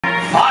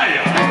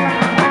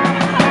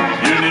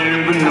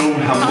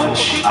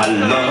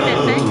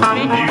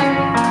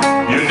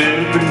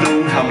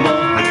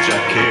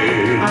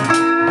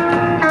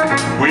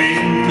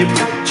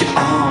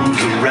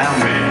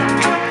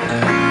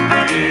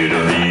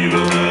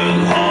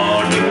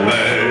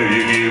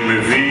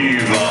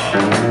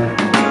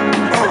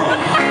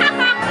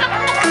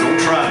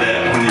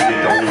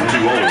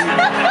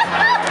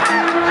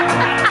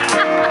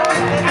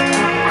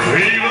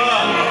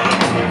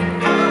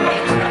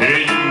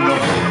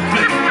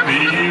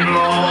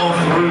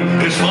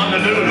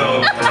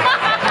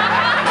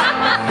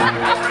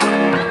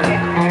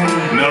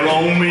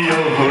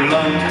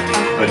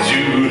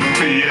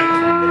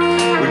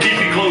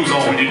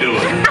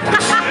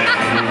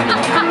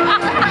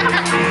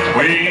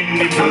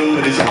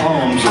his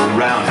arms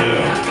around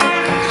her.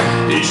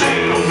 He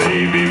said, oh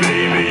baby,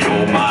 baby,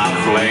 you're my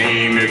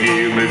flame, you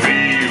give me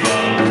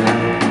fever.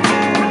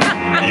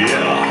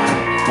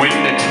 Yeah, when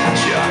they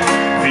touch ya,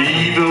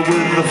 fever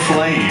with the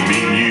flame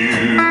in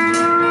you.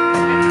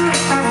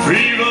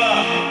 Fever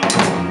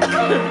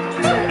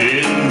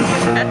in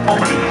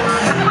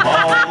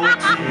all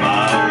to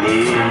my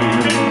room.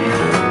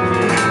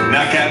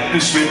 Now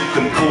Captain Smith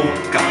and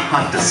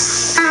Pocahontas,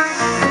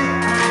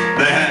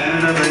 they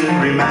had a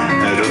very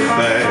mad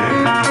affair.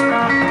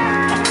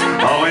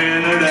 Oh,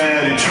 when her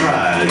daddy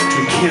tried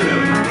to kill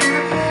him,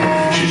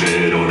 she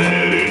said, oh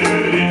daddy,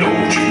 daddy,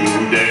 don't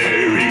you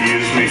dare, he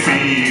gives me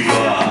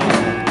fever.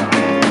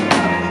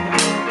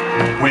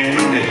 When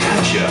they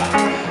touch you,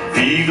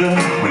 fever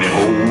when they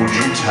hold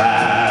you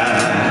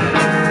tight.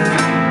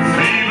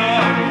 Fever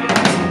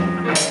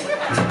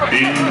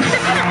in,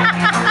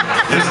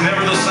 it's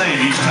never the same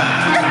each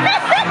time.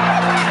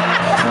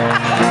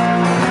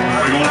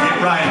 We're gonna get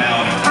right now.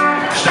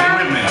 Stay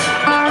with me.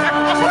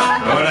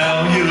 But now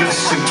you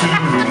listen to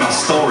my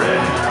story.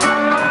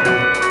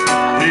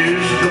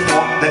 Here's the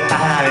part that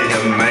I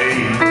have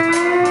made.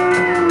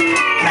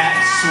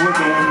 Cats were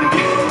gonna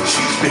get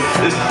sheep.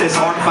 It's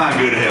hard to find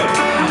good help.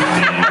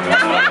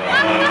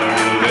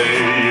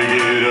 You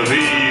get a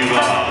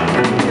fever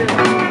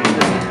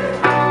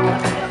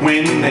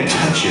when they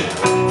touch you.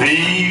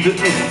 Fever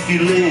if you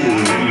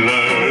live and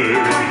learn.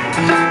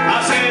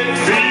 I said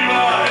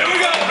fever. Here we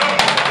go.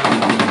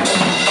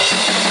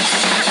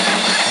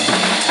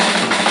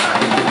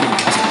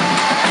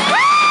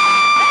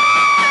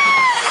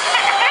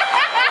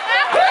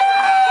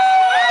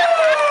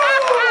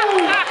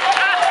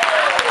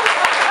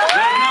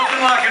 There's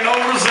nothing like an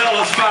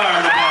overzealous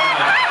fire.